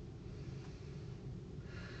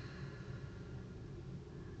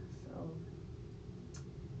 So,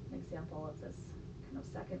 an example of this kind of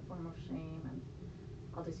second form of shame, and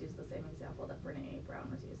I'll just use the same example that Brene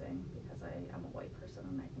Brown was using, because I am a white person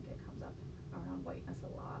and I think it comes up around whiteness a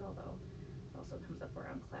lot, although it also comes up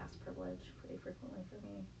around class privilege pretty frequently for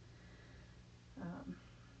me.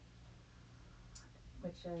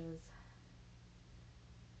 Which is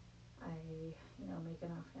I, make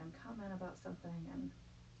an offhand comment about something and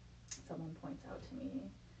someone points out to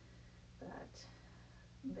me that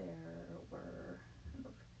there were kind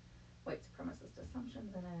of white supremacist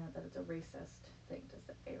assumptions in it, that it's a racist thing to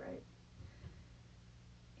say, right?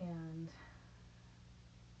 And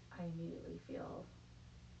I immediately feel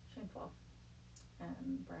shameful.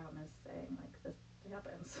 And Brown is saying, like, this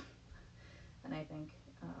happens. And I think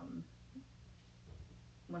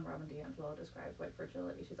when Robin DiAngelo describes white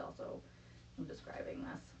fragility, she's also describing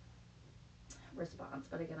this response.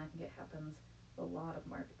 But again, I think it happens a lot of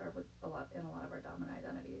in a lot of our dominant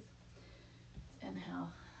identities. Inhale,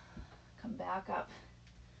 come back up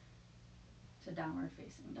to downward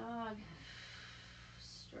facing dog.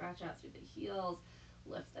 Stretch out through the heels,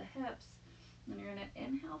 lift the hips. Then you're gonna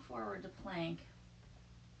inhale forward to plank.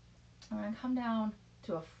 We're gonna come down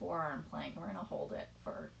to a forearm plank. We're gonna hold it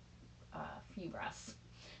for a few breaths.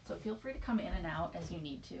 So feel free to come in and out as you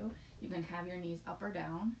need to. You can have your knees up or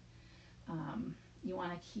down. You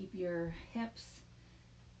want to keep your hips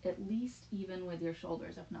at least even with your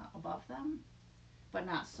shoulders, if not above them, but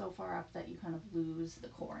not so far up that you kind of lose the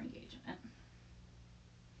core engagement.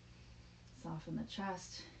 Soften the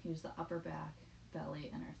chest, use the upper back,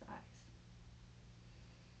 belly, inner thighs.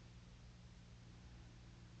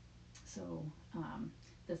 So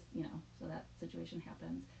so that situation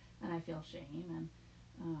happens, and I feel shame. And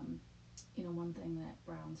one thing that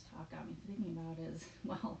Brown's talk got me thinking about is,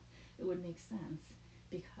 well, it would make sense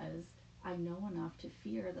because I know enough to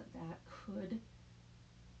fear that that could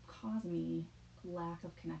cause me lack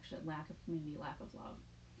of connection, lack of community, lack of love,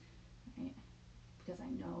 right? Because I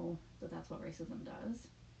know that that's what racism does.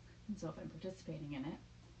 And so if I'm participating in it,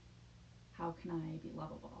 how can I be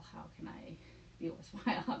lovable? How can I be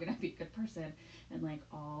worthwhile? How can I be a good person? And like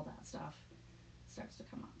all that stuff starts to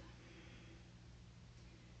come up.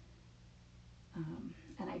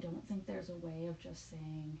 And I don't think there's a way of just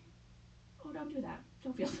saying, oh, don't do that.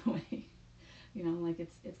 Don't feel that way. Like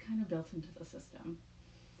it's kind of built into the system.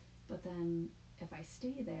 But then if I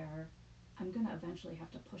stay there, I'm going to eventually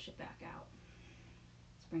have to push it back out.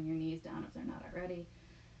 Let's bring your knees down if they're not already.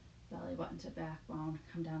 Belly button to backbone.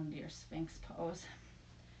 Come down into your Sphinx pose.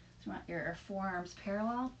 So you want your forearms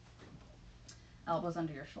parallel, elbows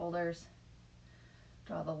under your shoulders.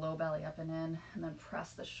 Draw the low belly up and in, and then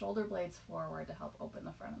press the shoulder blades forward to help open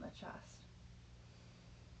the front of the chest.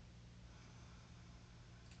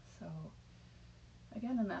 So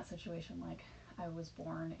again, in that situation, like I was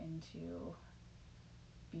born into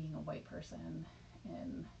being a white person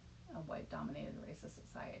in a white dominated racist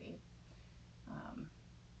society.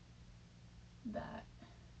 That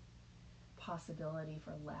possibility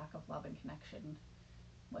for lack of love and connection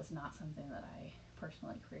was not something that I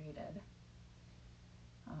personally created.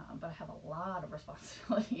 But I have a lot of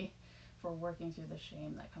responsibility for working through the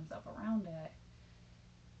shame that comes up around it,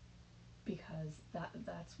 because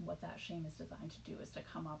that's what that shame is designed to do, is to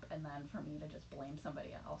come up and then for me to just blame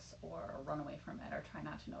somebody else or run away from it or try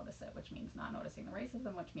not to notice it, which means not noticing the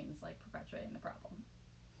racism, which means like perpetuating the problem.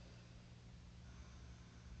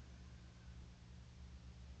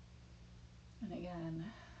 And again,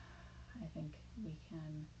 I think we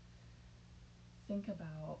can think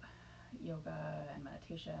about yoga and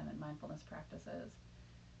meditation and mindfulness practices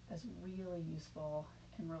as really useful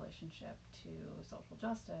in relationship to social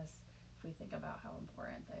justice if we think about how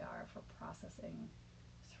important they are for processing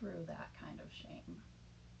through that kind of shame.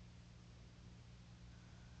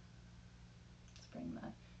 Let's bring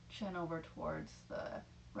the chin over towards the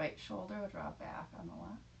right shoulder, draw back on the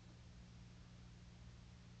left.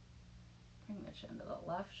 Bring the chin to the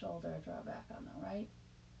left shoulder, draw back on the right.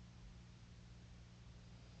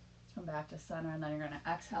 Come back to center, and then you're going to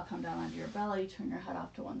exhale, come down onto your belly, turn your head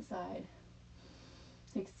off to one side.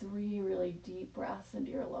 Take 3 really deep breaths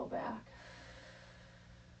into your low back.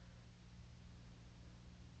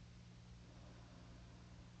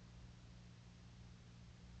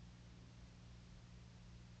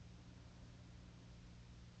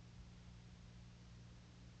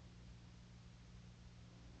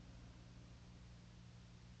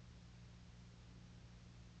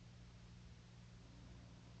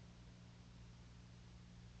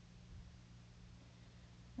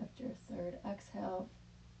 After your third exhale,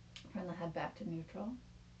 turn the head back to neutral.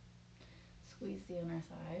 Squeeze the inner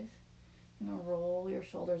thighs. You're going to roll your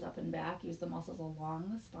shoulders up and back. Use the muscles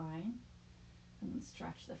along the spine. And then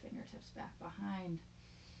stretch the fingertips back behind.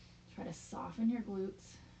 Try to soften your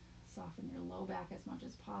glutes. Soften your low back as much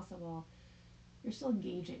as possible. You're still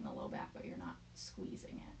engaging the low back, but you're not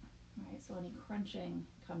squeezing it. Right? So any crunching,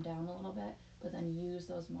 come down a little bit, but then use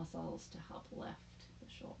those muscles to help lift the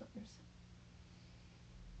shoulders.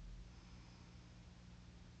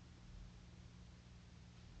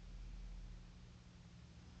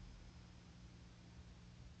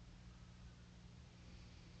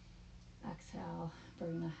 exhale,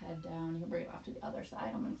 bring the head down. You can bring it off to the other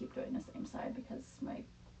side. I'm going to keep doing the same side because my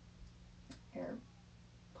air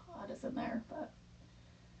pod is in there, but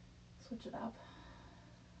switch it up.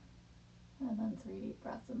 And then 3 deep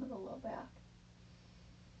breaths into the low back.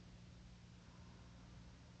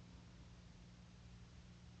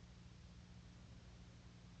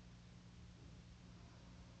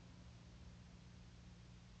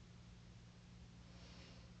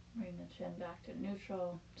 Bring the chin back to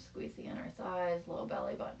neutral. Squeeze the inner thighs, low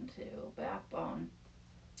belly button to backbone.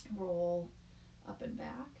 Roll up and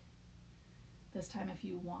back. This time, if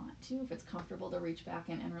you want to, if it's comfortable to reach back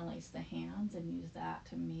and interlace the hands and use that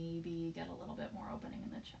to maybe get a little bit more opening in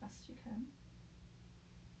the chest, you can.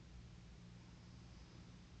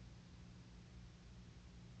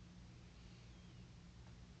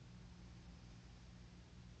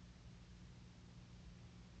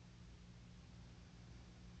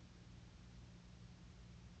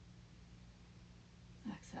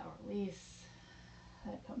 Exhale, release.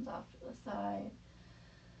 Head comes off to the side.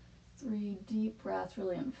 3 deep breaths,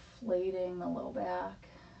 really inflating the low back.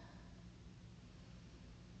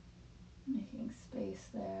 Making space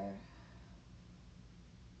there.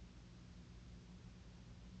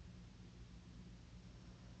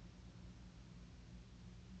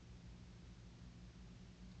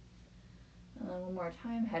 And then one more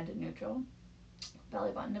time, head to neutral.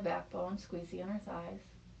 Belly button to backbone, squeeze the inner thighs.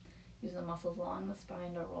 Use the muscles along the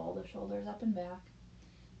spine to roll the shoulders up and back.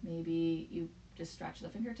 Maybe you just stretch the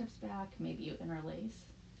fingertips back. Maybe you interlace.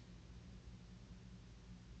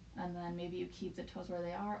 And then maybe you keep the toes where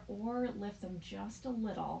they are or lift them just a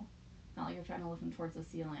little. Not like you're trying to lift them towards the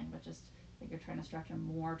ceiling, but just like you're trying to stretch them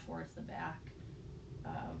more towards the back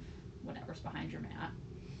of whatever's behind your mat.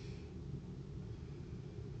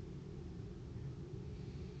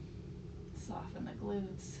 Soften the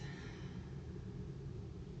glutes.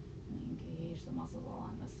 And engage the muscles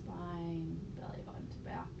along the spine, belly button to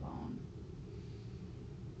backbone.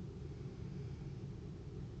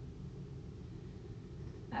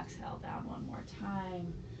 Exhale down one more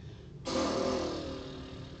time.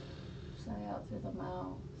 Sigh out through the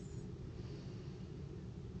mouth.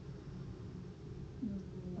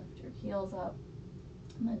 Lift your heels up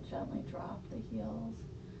and then gently drop the heels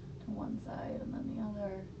to one side and then the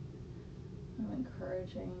other. I'm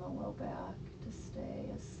encouraging the low back to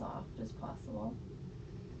stay as soft as possible.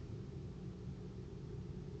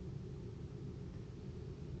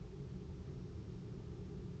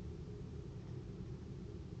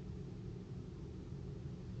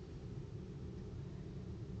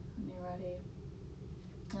 When you're ready,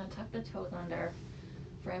 now tuck the toes under,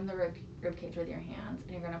 frame the rib cage with your hands,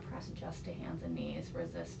 and you're going to press just to hands and knees.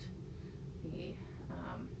 Resist the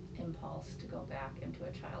impulse to go back into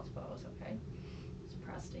a child's pose, okay? Just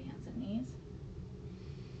press to hands and knees.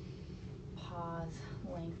 Pause,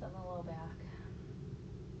 lengthen the low back.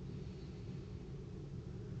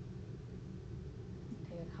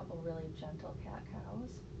 Take a couple really gentle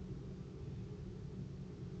cat-cows.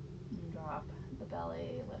 And drop the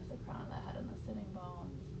belly, lift the crown of the head and the sitting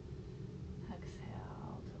bones.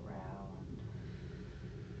 Exhale to round.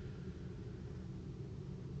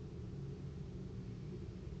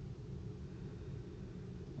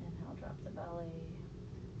 Inhale, drop the belly.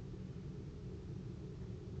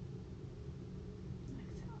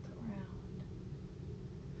 Exhale to round.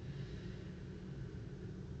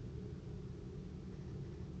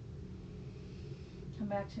 Come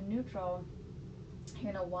back to neutral.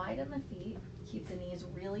 You're going to widen the feet, keep the knees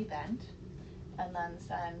really bent, and then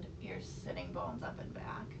send your sitting bones up and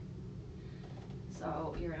back.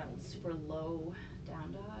 So you're in a super low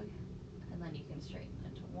down dog, and then you can straighten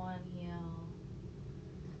into one heel,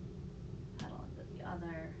 pedal into the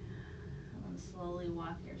other, and then slowly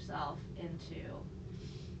walk yourself into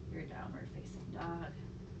your downward facing dog.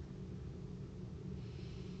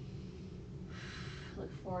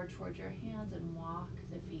 Look forward towards your hands and walk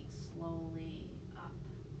the feet slowly up.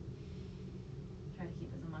 Try to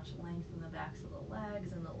keep as much length in the backs of the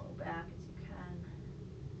legs and the low back as you can.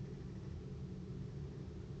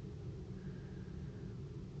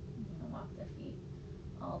 You're going to walk the feet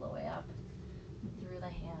all the way up and through the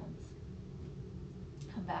hands.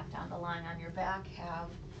 Come back down to lying on your back. Have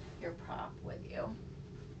your prop with you.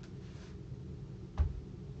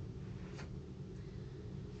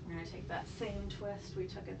 We're going to take that same twist we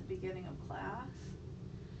took at the beginning of class.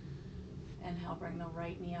 Inhale, bring the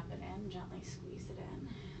right knee up and in, gently squeeze it in.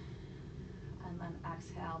 And then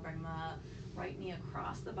exhale, bring the right knee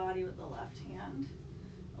across the body with the left hand,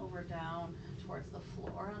 over down towards the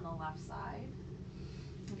floor on the left side.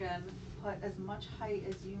 Again, put as much height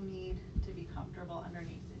as you need to be comfortable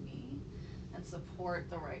underneath the knee. and support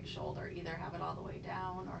the right shoulder. Either have it all the way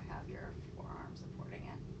down or have your forearm supporting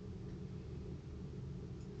it.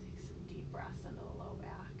 Take some deep breaths into the low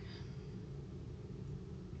back.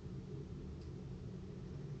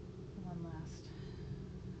 And one last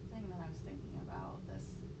thing that I was thinking about, this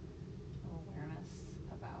awareness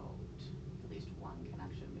about at least one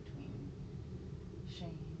connection between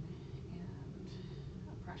shame and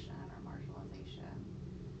oppression or marginalization,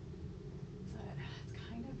 is that it's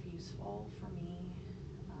kind of useful for me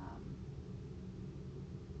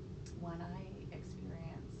when I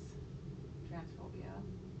experience transphobia,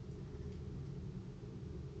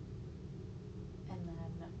 and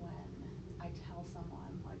then when I tell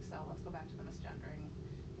someone, like, so let's go back to the misgendering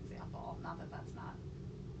example, not that that's not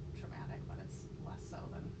traumatic, but it's less so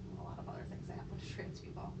than a lot of other things that happen to trans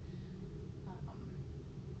people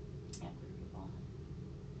and queer people.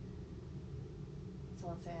 So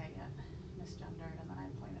let's say I get misgendered and then I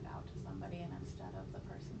point it out to somebody, and instead of the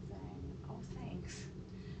person saying, oh, thanks,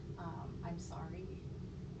 I'm sorry,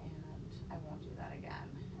 and I won't do that again,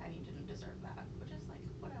 and you didn't deserve that, which is like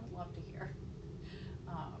what I would love to hear.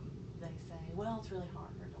 They say, well, it's really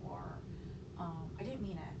hard, or I didn't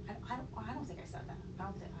mean it. I don't think I said that. I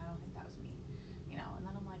don't think that was me. You know, and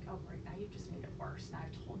then I'm like, oh great, now you've just made it worse. Now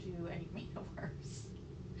I've told you and you've made it worse.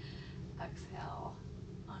 Exhale,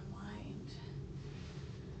 unwind.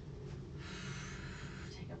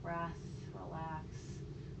 Take a breath, relax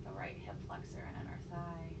the right hip flexor and inner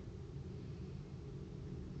thigh.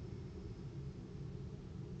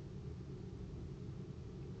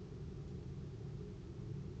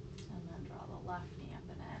 And then draw the left knee up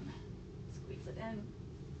and in. Squeeze it in.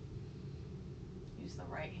 Use the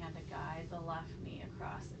right hand to guide the left knee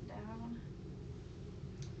across and down.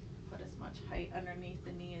 Put as much height underneath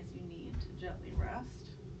the knee as you need to gently rest.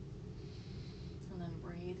 And then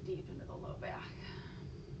breathe deep into the low back.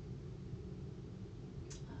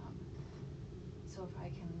 So if I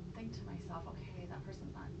can think to myself, okay, that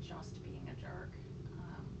person's not just being a jerk,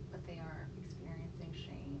 but they are experiencing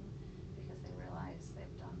shame because they realize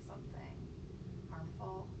they've done something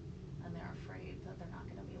harmful and they're afraid that they're not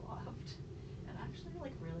going to be loved. And actually,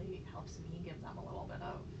 like, really helps me give them a little bit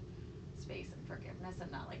of space and forgiveness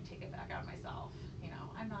and not like take it back on myself. You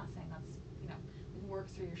know, I'm not saying that's, you know, we can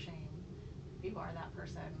work through your shame. If you are that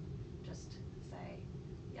person, just say,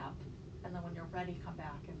 yep. And then when you're ready, come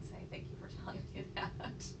back and say, thank you for telling me that.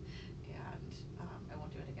 And I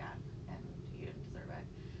won't do it again. And you didn't deserve it.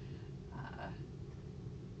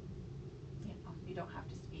 You know, you don't have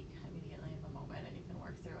to speak immediately in the moment, and you can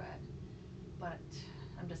work through it. But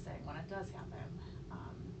I'm just saying, when it does happen,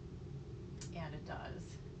 and it does,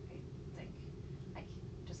 I think I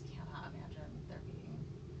just cannot imagine there being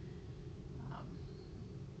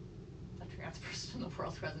a trans person in the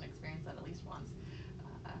world who hasn't experienced that at least once.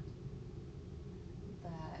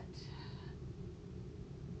 That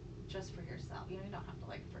just for yourself, you know, you don't have to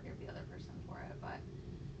like forgive the other person for it, but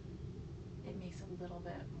it makes a little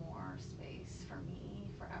bit more space for me,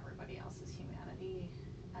 for everybody else's humanity,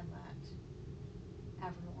 and that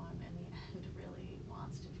everyone in the end really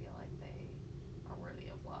wants to feel like they are worthy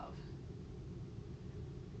of love.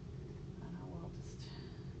 And our world just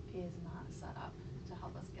is not set up to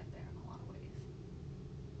help us get there in a lot of ways.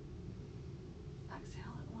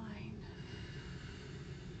 Exhale and wind.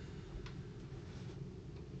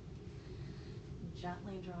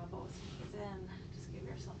 Gently draw both knees in. Just give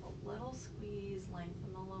yourself a little squeeze,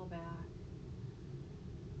 lengthen the low back.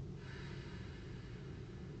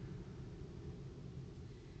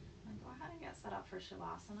 And go ahead and get set up for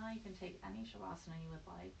Shavasana. You can take any Shavasana you would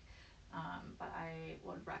like, but I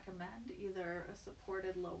would recommend either a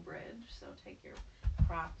supported low bridge, so take your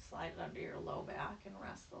prop, slide it under your low back and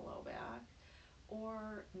rest the low back,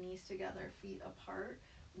 or knees together, feet apart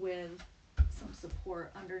with some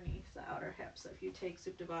support underneath the outer hips. So if you take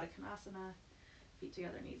Supta Baddha Konasana, feet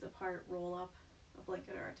together, knees apart, roll up a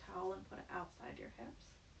blanket or a towel and put it outside your hips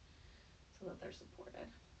so that they're supported.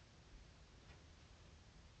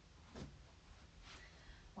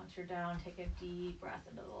 Once you're down, take a deep breath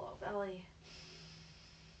into the low belly.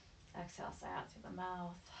 Exhale, sigh out through the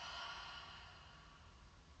mouth.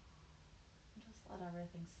 Just let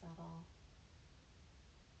everything settle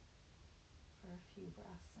for a few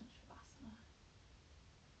breaths in Shavasana.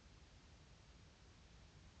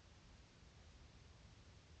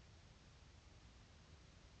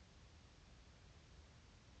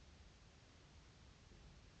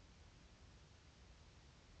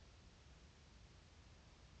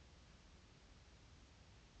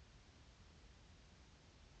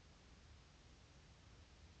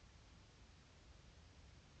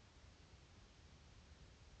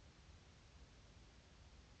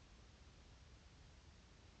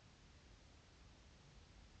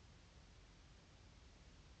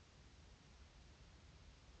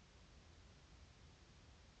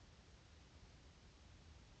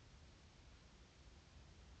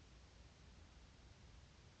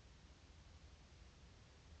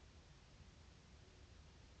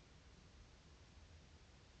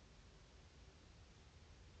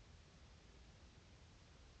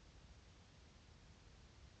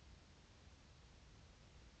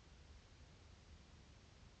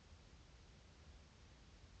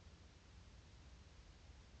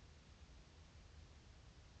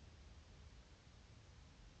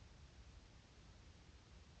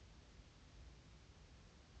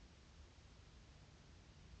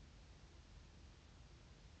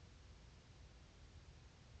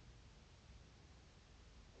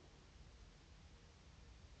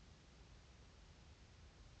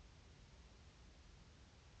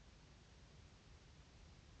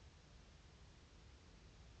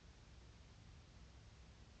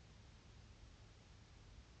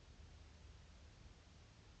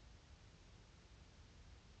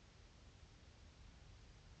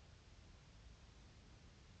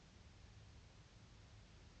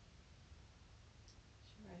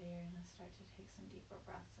 to take some deeper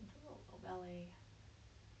breaths into the low belly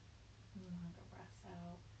and longer breaths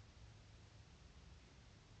out.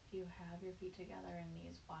 If you have your feet together and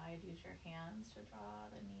knees wide, use your hands to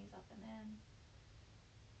draw the knees up and in.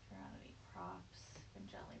 If you're on any props, you can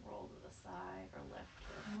gently roll to the side or lift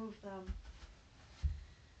or move them.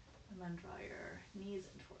 And then draw your knees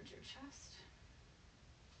in towards your chest.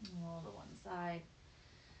 And roll to one side.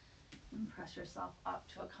 And press yourself up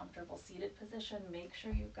to a comfortable seated position. Make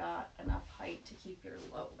sure you've got enough height to keep your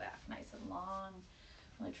low back nice and long.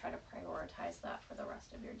 Really try to prioritize that for the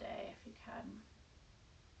rest of your day if you can.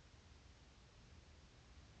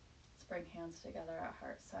 Let's bring hands together at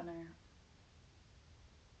heart center.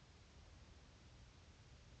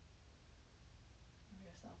 Give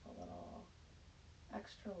yourself a little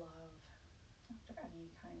extra love after any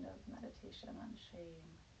kind of meditation on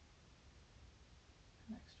shame.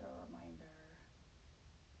 An extra reminder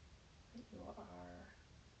that you are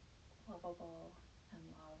lovable and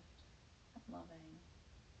loved and loving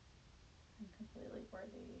and completely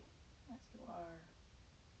worthy as you are.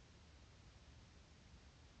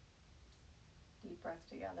 Deep breath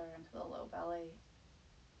together into the low belly.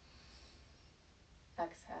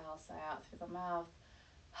 Exhale, sigh out through the mouth.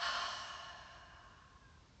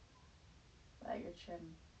 Let your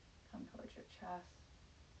chin come towards your chest.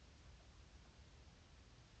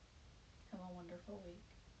 Have a wonderful week,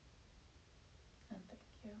 and thank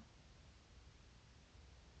you.